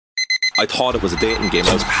I thought it was a dating game.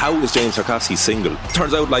 I was, how is James Tarkowski single?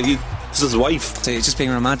 Turns out this is his wife. So he's just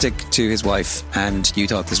being romantic to his wife, and you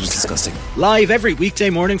thought this was disgusting. Live every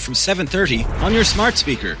weekday morning from 7:30 on your smart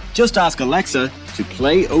speaker. Just ask Alexa to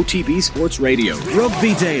play OTB Sports Radio.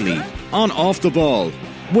 Rugby Daily on Off the Ball.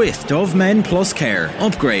 With Dove Men Plus Care.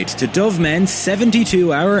 Upgrade to Dove Men's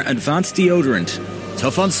 72-hour advanced deodorant.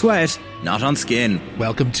 Tough on sweat, not on skin.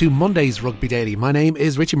 Welcome to Monday's Rugby Daily. My name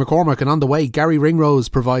is Richie McCormack, and on the way, Garry Ringrose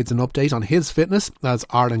provides an update on his fitness as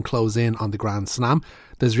Ireland close in on the Grand Slam.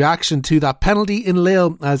 There's reaction to that penalty in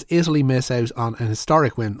Lille as Italy miss out on an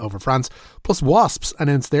historic win over France. Plus, Wasps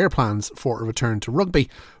announce their plans for a return to rugby.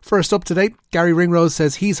 First up today, Garry Ringrose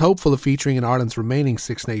says he's hopeful of featuring in Ireland's remaining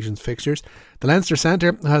Six Nations fixtures. The Leinster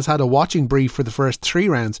centre has had a watching brief for the first 3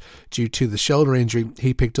 rounds due to the shoulder injury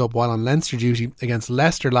he picked up while on Leinster duty against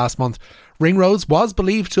Leicester last month. Ringrose was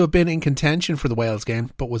believed to have been in contention for the Wales game,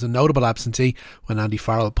 but was a notable absentee when Andy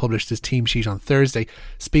Farrell published his team sheet on Thursday.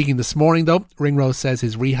 Speaking this morning though, Ringrose says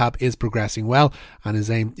his rehab is progressing well and his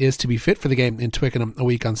aim is to be fit for the game in Twickenham a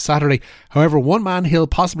week on Saturday. However, one man he'll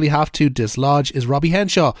possibly have to dislodge is Robbie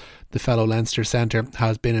Henshaw. The fellow Leinster centre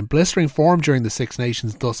has been in blistering form during the Six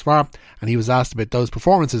Nations thus far, and he was asked about those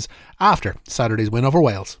performances after Saturday's win over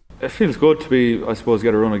Wales. It feels good to be, I suppose,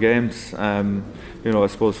 get a run of games. I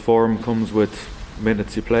suppose form comes with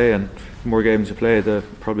minutes you play, and the more games you play,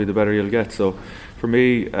 probably the better you'll get. So for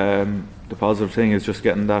me, the positive thing is just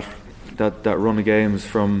getting that run of games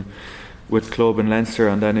with club and Leinster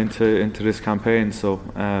and then into this campaign. So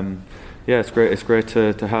it's great. It's great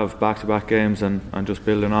to have back-to-back games and just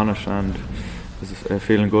building on it, and it's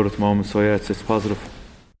feeling good at the moment. So it's positive.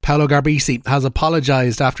 Paolo Garbisi has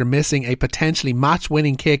apologised after missing a potentially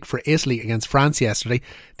match-winning kick for Italy against France yesterday.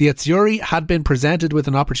 The Azzurri had been presented with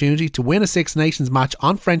an opportunity to win a Six Nations match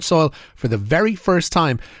on French soil for the very first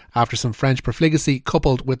time after some French profligacy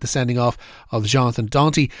coupled with the sending off of Jonathan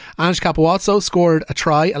Danty. Ange Capuozzo scored a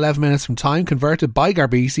try 11 minutes from time converted by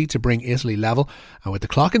Garbisi to bring Italy level, and with the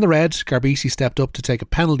clock in the red, Garbisi stepped up to take a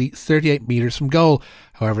penalty 38 metres from goal.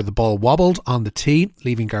 However, the ball wobbled on the tee,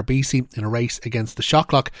 leaving Garbisi in a race against the shot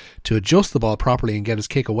clock to adjust the ball properly and get his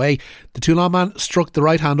kick away. The Toulon man struck the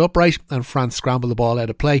right hand upright and France scrambled the ball out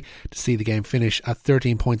of play to see the game finish at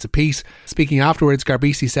 13 points apiece. Speaking afterwards,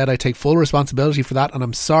 Garbisi said, "I take full responsibility for that and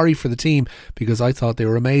I'm sorry for the team because I thought they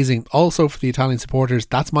were amazing. Also for the Italian supporters,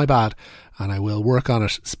 that's my bad and I will work on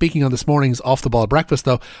it." Speaking on this morning's Off the Ball breakfast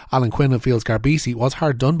though, Alan Quinlan feels Garbisi was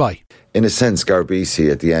hard done by. In a sense, Garbisi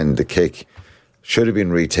at the end, the kick should have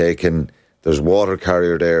been retaken. There's water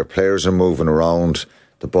carrier there, players are moving around,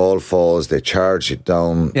 the ball falls, they charge it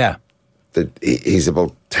down. Yeah. He's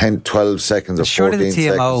about 10, 12 seconds or 14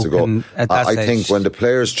 seconds ago. I think when the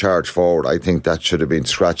players charge forward, I think that should have been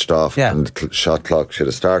scratched off and the shot clock should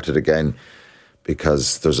have started again,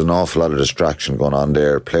 because there's an awful lot of distraction going on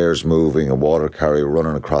there. Players moving, a water carrier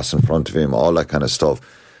running across in front of him, all that kind of stuff.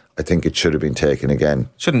 I think it should have been taken again.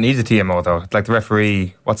 Shouldn't need a TMO though. Like the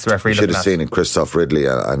referee, what's the referee looking at? Should have seen it, Christoph Ridley,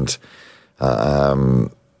 and I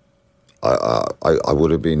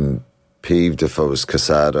would have been peeved if I was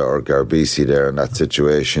Quesada or Garbisi there in that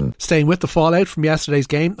situation. Staying with the fallout from yesterday's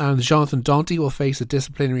game, and Jonathan Danty will face a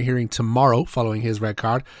disciplinary hearing tomorrow following his red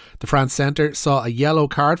card. The France centre saw a yellow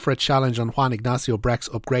card for a challenge on Juan Ignacio Breck's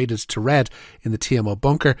upgraded to red in the TMO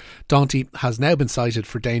bunker. Danty has now been cited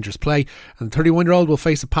for dangerous play, and the 31-year-old will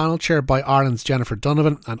face a panel chaired by Ireland's Jennifer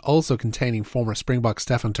Donovan and also containing former Springbok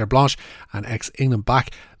Stefan Terblanche and ex-England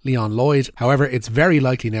back Leon Lloyd. However, it's very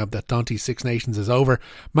likely now that Danty's Six Nations is over.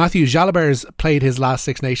 Matthew Jalibert's played his last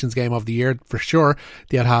Six Nations game of the year for sure.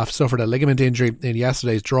 The half suffered a ligament injury in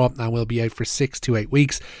yesterday's draw and will be out for 6 to 8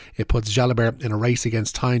 weeks. It puts Jalibert in a race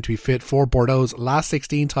against time to be fit for Bordeaux's last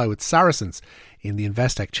 16 tie with Saracens in the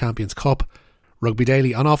Investec Champions Cup. Rugby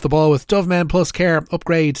Daily on Off the Ball with Dove Men Plus Care.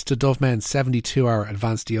 Upgrade to Dove Men's 72-hour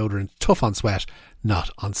advanced deodorant. Tough on sweat, not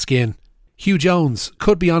on skin. Hugh Jones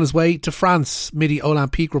could be on his way to France. Midi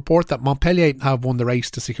Olympique report that Montpellier have won the race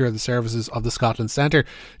to secure the services of the Scotland centre.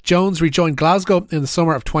 Jones rejoined Glasgow in the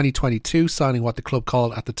summer of 2022, signing what the club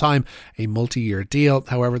called at the time a multi-year deal.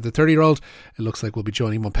 However, the 30-year-old, it looks like, will be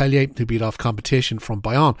joining Montpellier, who beat off competition from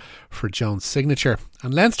Bayonne for Jones' signature.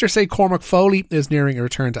 And Leinster say Cormac Foley is nearing a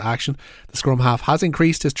return to action. The scrum half has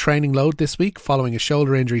increased his training load this week following a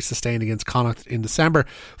shoulder injury sustained against Connacht in December.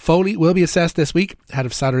 Foley will be assessed this week ahead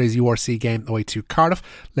of Saturday's URC game away to Cardiff.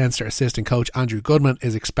 Leinster assistant coach Andrew Goodman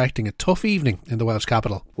is expecting a tough evening in the Welsh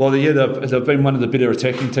capital. Well, yeah, they've been one of the better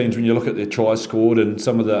attacking teams when you look at their tries scored, and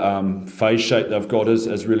some of the phase shape they've got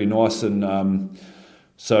is really nice, and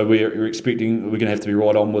So we're expecting we're going to have to be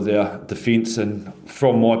right on with our defence, and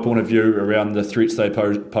from my point of view around the threats they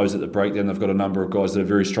pose at the breakdown, they've got a number of guys that are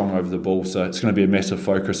very strong over the ball, so it's going to be a massive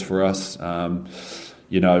focus for us. Being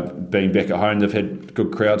back at home, they've had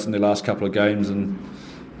good crowds in their last couple of games, and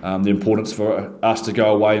the importance for us to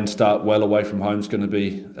go away and start well away from home is going to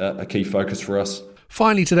be a key focus for us.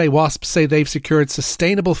 Finally today, Wasps say they've secured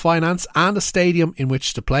sustainable finance and a stadium in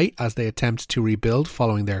which to play as they attempt to rebuild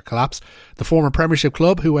following their collapse. The former Premiership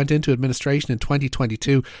club, who went into administration in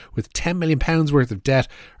 2022 with £10 million worth of debt,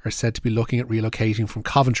 are said to be looking at relocating from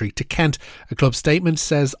Coventry to Kent. A club statement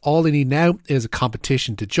says all they need now is a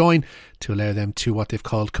competition to join to allow them to what they've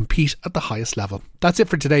called compete at the highest level. That's it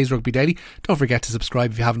for today's Rugby Daily. Don't forget to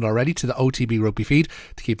subscribe if you haven't already to the OTB Rugby feed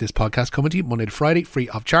to keep this podcast coming to you Monday to Friday free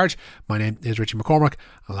of charge. My name is Richie McCormack.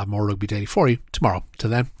 I'll have more Rugby Daily for you tomorrow. Till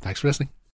then, thanks for listening.